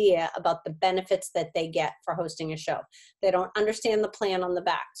idea about the benefits that they get for hosting a show. They don't understand the plan on the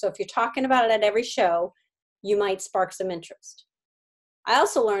back. So if you're talking about it at every show, you might spark some interest. I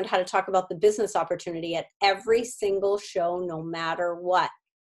also learned how to talk about the business opportunity at every single show, no matter what.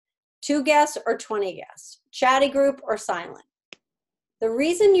 2 guests or 20 guests, chatty group or silent. The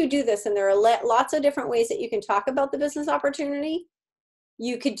reason you do this, and there are lots of different ways that you can talk about the business opportunity.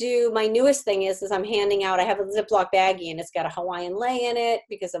 You could do, my newest thing is I'm handing out, I have a Ziploc baggie and it's got a Hawaiian lei in it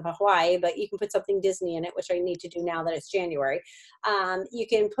because of Hawaii, but you can put something Disney in it, which I need to do now that it's January. You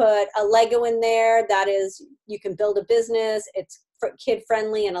can put a Lego in there. That is, you can build a business. It's kid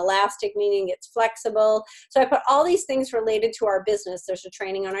friendly and elastic, meaning it's flexible. So I put all these things related to our business. There's a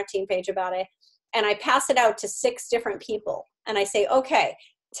training on our team page about it. And I pass it out to 6 different people. And I say, okay,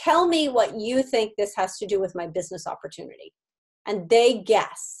 tell me what you think this has to do with my business opportunity. And they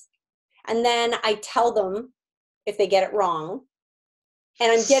guess. And then I tell them if they get it wrong.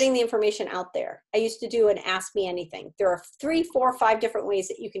 And I'm getting the information out there. I used to do an Ask Me Anything. There are 3, 4, 5 different ways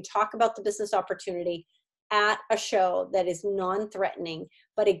that you can talk about the business opportunity at a show that is non-threatening,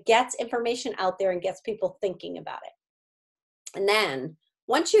 but it gets information out there and gets people thinking about it. And then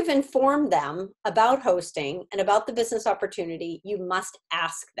once you've informed them about hosting and about the business opportunity, you must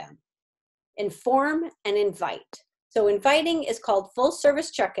ask them. Inform and invite. So inviting is called full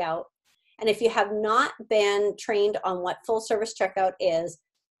service checkout. And if you have not been trained on what full service checkout is,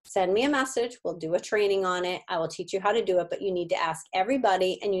 send me a message. We'll do a training on it. I will teach you how to do it, but you need to ask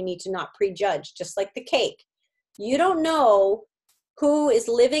everybody and you need to not prejudge, just like the cake. You don't know who is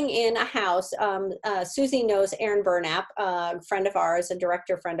living in a house. Susie knows Erin Burnap, a friend of ours, a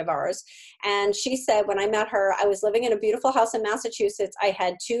director friend of ours. And she said, when I met her, I was living in a beautiful house in Massachusetts. I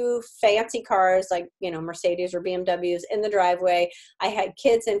had 2 fancy cars, like, Mercedes or BMWs in the driveway. I had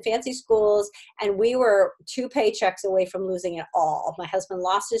kids in fancy schools, and we were 2 paychecks away from losing it all. My husband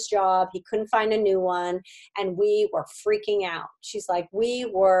lost his job. He couldn't find a new one, and we were freaking out. She's like, we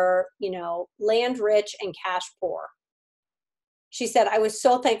were, land rich and cash poor. She said, I was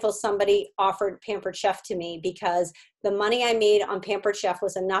so thankful somebody offered Pampered Chef to me because the money I made on Pampered Chef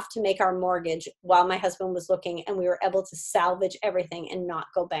was enough to make our mortgage while my husband was looking, and we were able to salvage everything and not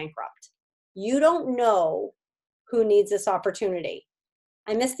go bankrupt. You don't know who needs this opportunity.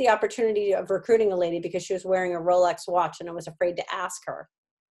 I missed the opportunity of recruiting a lady because she was wearing a Rolex watch and I was afraid to ask her.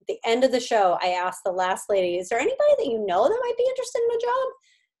 At the end of the show, I asked the last lady, is there anybody that you know that might be interested in a job?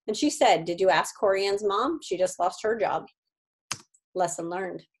 And she said, did you ask Corianne's mom? She just lost her job. Lesson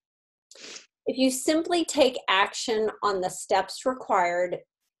learned. If you simply take action on the steps required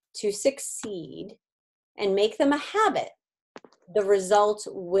to succeed and make them a habit, the results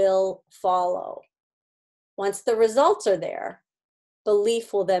will follow. Once the results are there,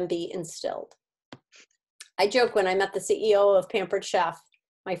 belief will then be instilled. I joke when I met the CEO of Pampered Chef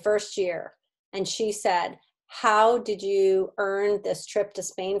my first year, and she said, how did you earn this trip to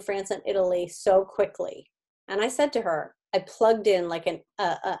Spain, France, and Italy so quickly? And I said to her, I plugged in like an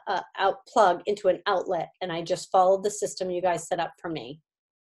plug into an outlet, and I just followed the system you guys set up for me.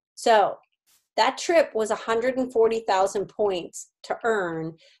 So that trip was 140,000 points to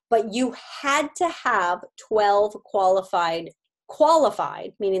earn, but you had to have 12 qualified,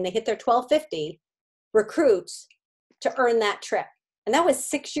 meaning they hit their 1250 recruits to earn that trip. And that was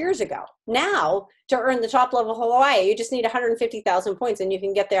 6 years ago. Now, to earn the top level of Hawaii, you just need 150,000 points and you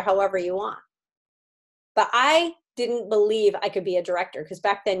can get there however you want. But I didn't believe I could be a director because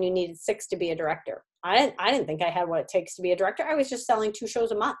back then you needed 6 to be a director. I didn't think I had what it takes to be a director. I was just selling 2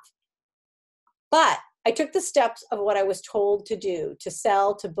 shows a month. But I took the steps of what I was told to do, to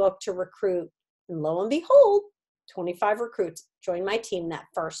sell, to book, to recruit. And lo and behold, 25 recruits joined my team that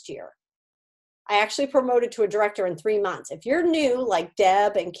first year. I actually promoted to a director in 3 months. If you're new, like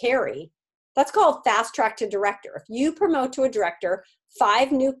Deb and Carrie, that's called fast track to director. If you promote to a director,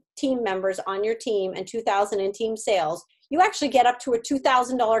 5 new team members on your team and 2,000 in team sales, you actually get up to a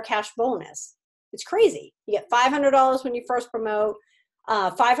 $2,000 cash bonus. It's crazy. You get $500 when you first promote,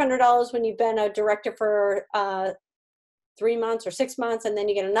 $500 when you've been a director for 3 months or 6 months, and then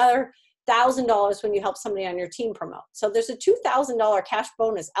you get another $1,000 when you help somebody on your team promote. So there's a $2,000 cash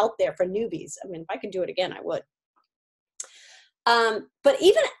bonus out there for newbies. I mean, if I could do it again, I would. But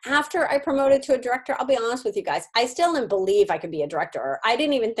even after I promoted to a director, I'll be honest with you guys, I still didn't believe I could be a director. I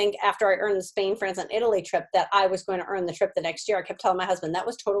didn't even think after I earned the Spain, France, and Italy trip that I was going to earn the trip the next year. I kept telling my husband that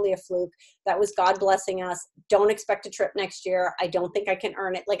was totally a fluke. That was God blessing us. Don't expect a trip next year. I don't think I can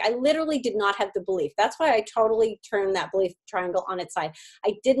earn it. Like, I literally did not have the belief. That's why I totally turned that belief triangle on its side.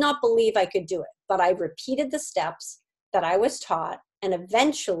 I did not believe I could do it, but I repeated the steps that I was taught, and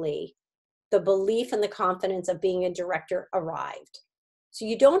eventually the belief and the confidence of being a director arrived. So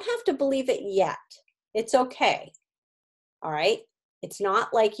you don't have to believe it yet. It's okay. All right. It's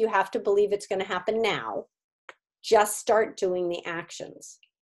not like you have to believe it's going to happen now. Just start doing the actions.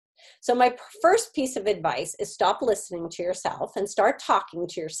 So my first piece of advice is stop listening to yourself and start talking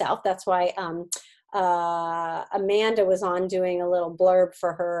to yourself. That's why Amanda was on doing a little blurb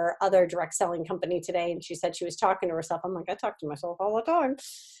for her other direct selling company today, and she said she was talking to herself. I'm like, I talk to myself all the time.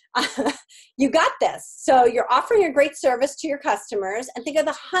 You got this. So you're offering a great service to your customers, and think of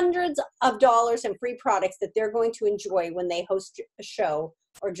the hundreds of dollars in free products that they're going to enjoy when they host a show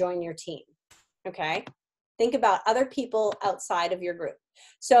or join your team. Okay? Think about other people outside of your group.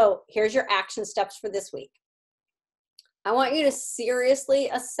 So here's your action steps for this week. I want you to seriously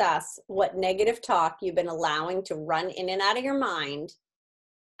assess what negative talk you've been allowing to run in and out of your mind,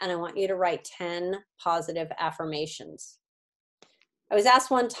 and I want you to write 10 positive affirmations. I was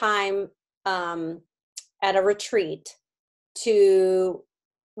asked one time at a retreat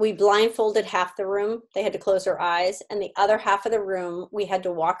we blindfolded half the room. They had to close their eyes, and the other half of the room, we had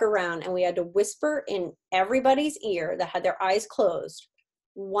to walk around and we had to whisper in everybody's ear that had their eyes closed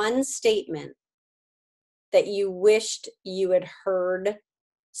one statement that you wished you had heard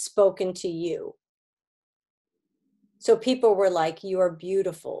spoken to you. So people were like, you are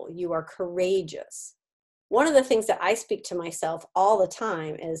beautiful, you are courageous. One of the things that I speak to myself all the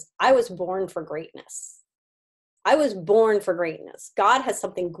time is, I was born for greatness. I was born for greatness. God has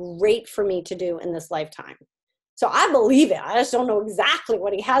something great for me to do in this lifetime. So I believe it. I just don't know exactly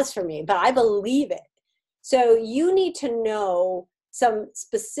what he has for me, but I believe it. So you need to know some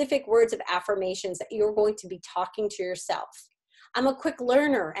specific words of affirmations that you're going to be talking to yourself. I'm a quick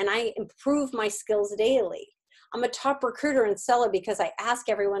learner and I improve my skills daily. I'm a top recruiter and seller because I ask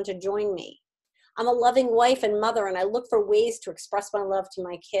everyone to join me. I'm a loving wife and mother, and I look for ways to express my love to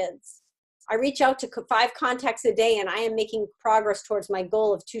my kids. I reach out to 5 contacts a day, and I am making progress towards my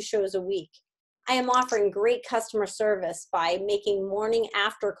goal of 2 shows a week. I am offering great customer service by making morning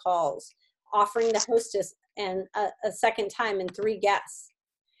after calls, offering the hostess and a second time and 3 guests.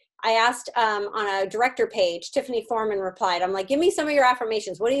 I asked on a director page, Tiffany Foreman replied, I'm like, give me some of your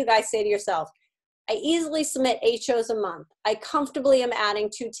affirmations. What do you guys say to yourself? I easily submit 8 shows a month. I comfortably am adding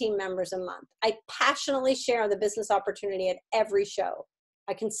 2 team members a month. I passionately share the business opportunity at every show.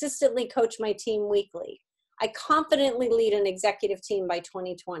 I consistently coach my team weekly. I confidently lead an executive team by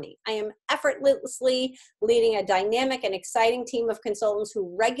 2020. I am effortlessly leading a dynamic and exciting team of consultants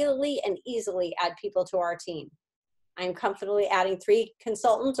who regularly and easily add people to our team. I am comfortably adding 3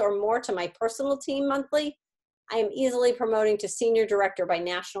 consultants or more to my personal team monthly. I am easily promoting to senior director by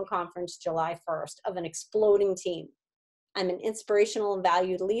national conference July 1st of an exploding team. I'm an inspirational and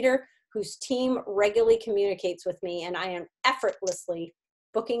valued leader whose team regularly communicates with me, and I am effortlessly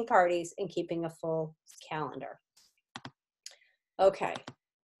booking parties and keeping a full calendar. Okay,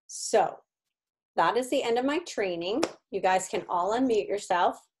 so that is the end of my training. You guys can all unmute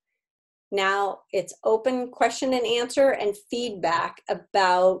yourself. Now it's open question and answer and feedback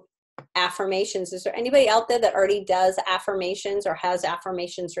about affirmations. Is there anybody out there that already does affirmations or has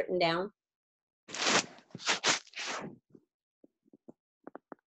affirmations written down?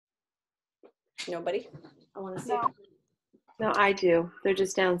 Nobody? I want to see. No, I do. They're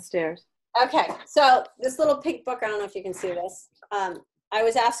just downstairs. Okay, so this little pink book, I don't know if you can see this. I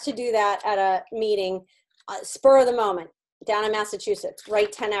was asked to do that at a meeting, spur of the moment, down in Massachusetts,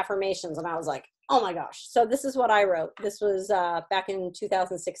 write 10 affirmations. And I was like, oh my gosh. So this is what I wrote. This was back in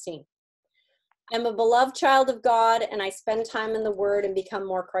 2016. I'm a beloved child of God, and I spend time in the Word and become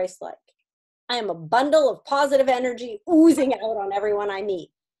more Christ-like. I am a bundle of positive energy oozing out on everyone I meet.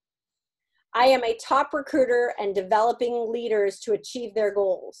 I am a top recruiter and developing leaders to achieve their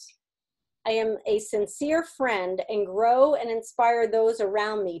goals. I am a sincere friend and grow and inspire those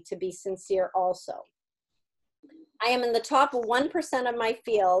around me to be sincere also. I am in the top 1% of my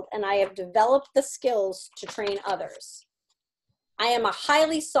field, and I have developed the skills to train others. I am a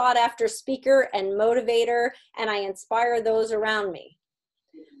highly sought after speaker and motivator, and I inspire those around me.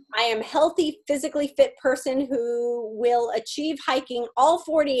 I am a healthy, physically fit person who will achieve hiking all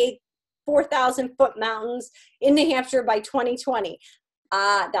 4,000 foot mountains in New Hampshire by 2020.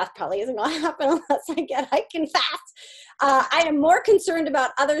 That probably isn't going to happen unless I get hiking fast. I am more concerned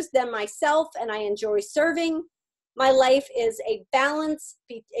about others than myself, and I enjoy serving. My life is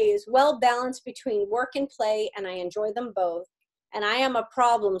well balanced between work and play, and I enjoy them both. And I am a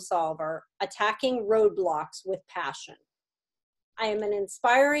problem solver, attacking roadblocks with passion. I am an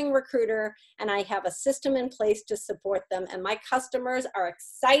inspiring recruiter, and I have a system in place to support them, and my customers are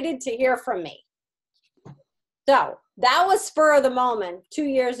excited to hear from me. So that was spur of the moment 2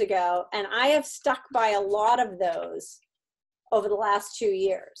 years ago, and I have stuck by a lot of those over the last 2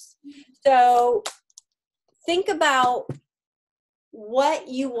 years. So think about what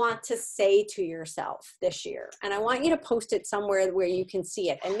you want to say to yourself this year, and I want you to post it somewhere where you can see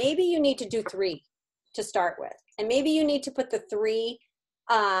it. And maybe you need to do 3 to start with, and maybe you need to put the 3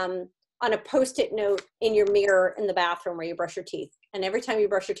 on a post-it note in your mirror in the bathroom where you brush your teeth. And every time you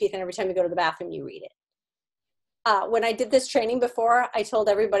brush your teeth and every time you go to the bathroom, you read it. When I did this training before, I told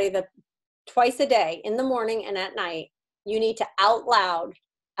everybody that twice a day, in the morning and at night, you need to out loud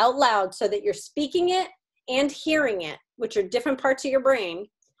so that you're speaking it and hearing it, which are different parts of your brain,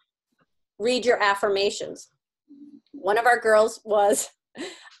 read your affirmations. One of our girls was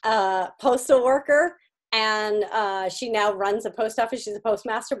a postal worker, and she now runs a post office. She's a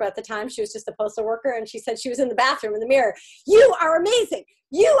postmaster, but at the time she was just a postal worker, and she said she was in the bathroom in the mirror. You are amazing.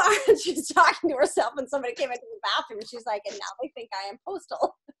 You are. She was talking to herself, and somebody came into the bathroom, and she's like, and now they think I am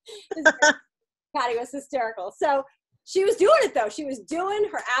postal. Patty was hysterical. So she was doing it, though. She was doing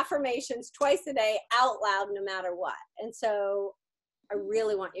her affirmations twice a day out loud, no matter what. And so I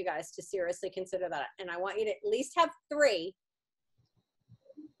really want you guys to seriously consider that. And I want you to at least have 3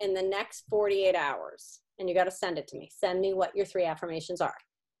 in the next 48 hours. And you got to send it to me. Send me what your 3 affirmations are.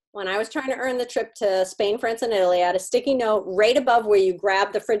 When I was trying to earn the trip to Spain, France, and Italy, I had a sticky note right above where you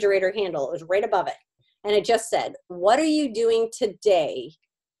grab the refrigerator handle. It was right above it. And it just said, what are you doing today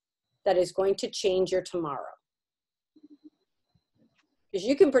that is going to change your tomorrow? Because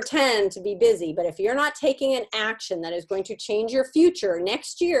you can pretend to be busy, but if you're not taking an action that is going to change your future,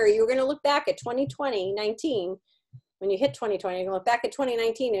 next year you're going to look back at 2019. When you hit 2020, you're going to look back at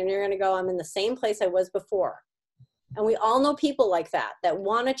 2019 and you're going to go, I'm in the same place I was before. And we all know people like that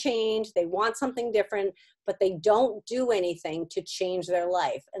want to change, they want something different, but they don't do anything to change their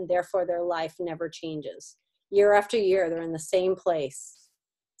life, and therefore their life never changes. Year after year, they're in the same place.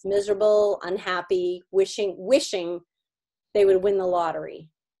 It's miserable, unhappy, wishing they would win the lottery.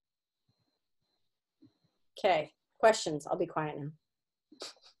 Okay, questions? I'll be quiet now.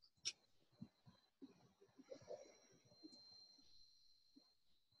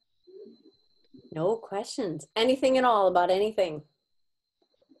 No questions. Anything at all about anything?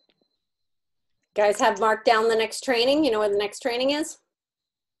 Guys have marked down the next training? You know where the next training is?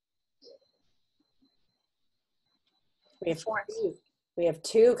 We have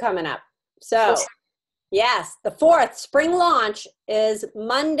 2 coming up. So, yes, the 4th spring launch is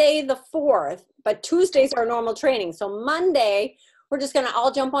Monday the 4th, but Tuesdays are normal training. So Monday, we're just going to all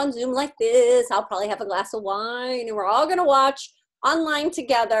jump on Zoom like this. I'll probably have a glass of wine, and we're all going to watch online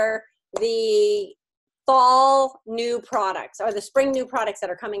together the fall new products or the spring new products that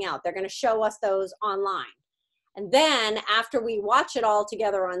are coming out. They're going to show us those online. And then after we watch it all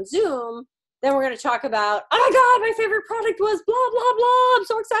together on Zoom, then we're going to talk about, oh my God, my favorite product was blah, blah, blah. I'm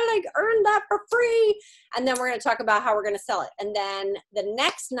so excited I earned that for free. And then we're going to talk about how we're going to sell it. And then the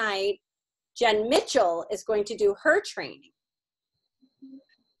next night, Jen Mitchell is going to do her training.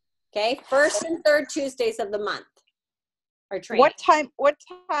 Okay, 1st and 3rd Tuesdays of the month. What time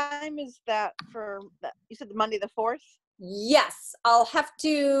is that for that? You said Monday the 4th? Yes, I'll have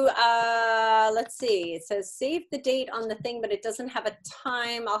to, let's see. It says save the date on the thing, but it doesn't have a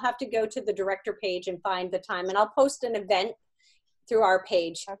time. I'll have to go to the director page and find the time, and I'll post an event through our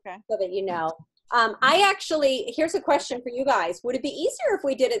page so that you know. Here's a question for you guys. Would it be easier if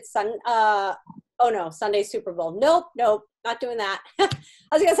we did it Sunday Super Bowl? Nope, not doing that. I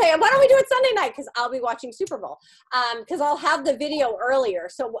was gonna say, why don't we do it Sunday night? Because I'll be watching Super Bowl. Because I'll have the video earlier,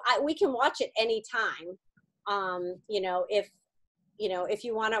 so we can watch it anytime. If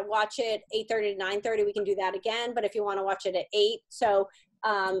you want to watch it 8:30 to 9:30, we can do that again. But if you want to watch it at 8, so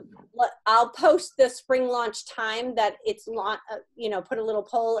I'll post the spring launch time that it's put a little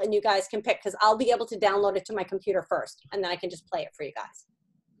poll and you guys can pick, because I'll be able to download it to my computer first and then I can just play it for you guys.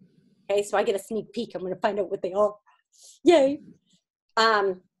 Okay, so I get a sneak peek. I'm going to find out what they are. Yay.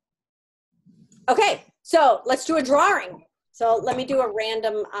 Okay, so let's do a drawing. So let me do a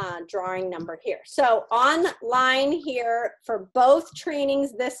random drawing number here. So online here for both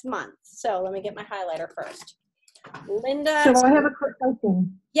trainings this month. So let me get my highlighter first. Linda. So I have a quick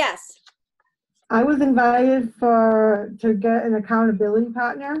question. Yes. I was invited to get an accountability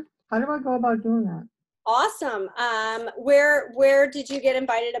partner. How do I go about doing that? Awesome. Where did you get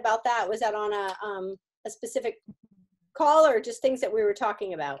invited about that? Was that on a specific call or just things that we were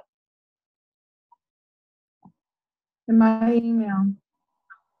talking about? In my email.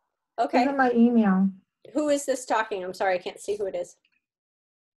 Okay. It's in my email. Who is this talking? I'm sorry, I can't see who it is.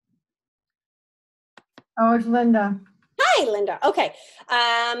 Oh, it's Linda. Hi, Linda. Okay.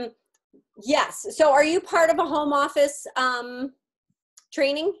 Yes. So are you part of a home office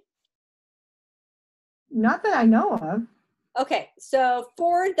training? Not that I know of. Okay, so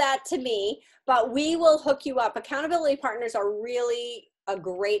forward that to me, but we will hook you up. Accountability partners are really a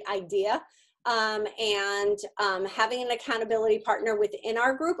great idea. Having an accountability partner within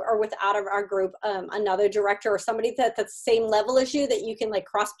our group or without of our group, another director or somebody that's the same level as you that you can like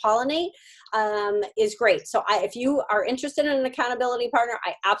cross-pollinate is great. So if you are interested in an accountability partner,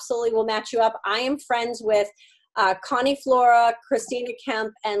 I absolutely will match you up. I am friends with Connie Flora, Christina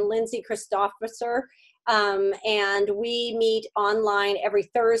Kemp, and Lindsay Christopher. And we meet online every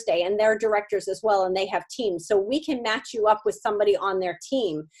Thursday, and they're directors as well, and they have teams. So we can match you up with somebody on their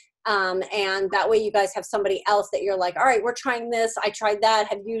team. And that way you guys have somebody else that you're like, all right, we're trying this. I tried that.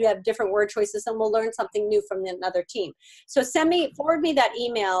 You have different word choices, and we'll learn something new from another team. So forward me that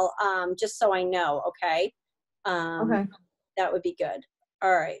email, just so I know. Okay. Okay. That would be good.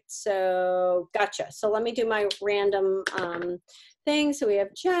 All right. So gotcha. So let me do my random, thing. So we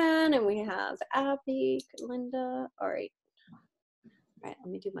have Jen and we have Abby, Linda. All right. All right.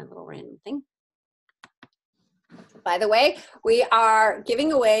 Let me do my little random thing. By the way, we are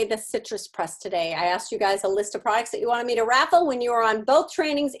giving away the citrus press today. I asked you guys a list of products that you wanted me to raffle. When you are on both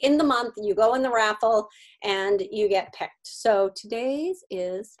trainings in the month, you go in the raffle and you get picked. So today's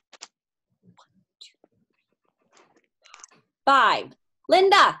is 5.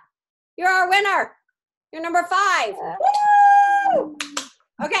 Linda, you're our winner. You're number 5. Woo!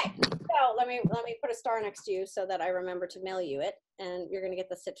 Okay, so let me put a star next to you so that I remember to mail you it, and you're gonna get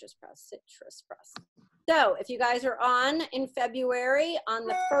the citrus press. So if you guys are on in February on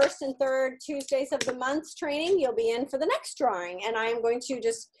the 1st and 3rd Tuesdays of the month training, you'll be in for the next drawing, and I am going to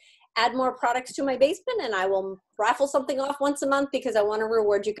just add more products to my basement, and I will raffle something off once a month because I want to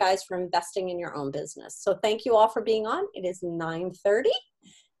reward you guys for investing in your own business. So thank you all for being on. It is 9:30.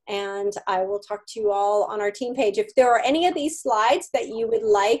 And I will talk to you all on our team page. If there are any of these slides that you would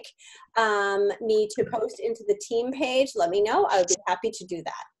like me to post into the team page, let me know. I would be happy to do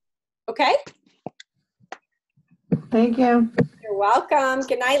that. Okay? Thank you. You're welcome.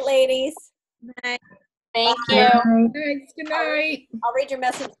 Good night, ladies. Thank you. Bye. Thanks. Good night. I'll read your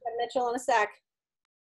message to Mitchell in a sec.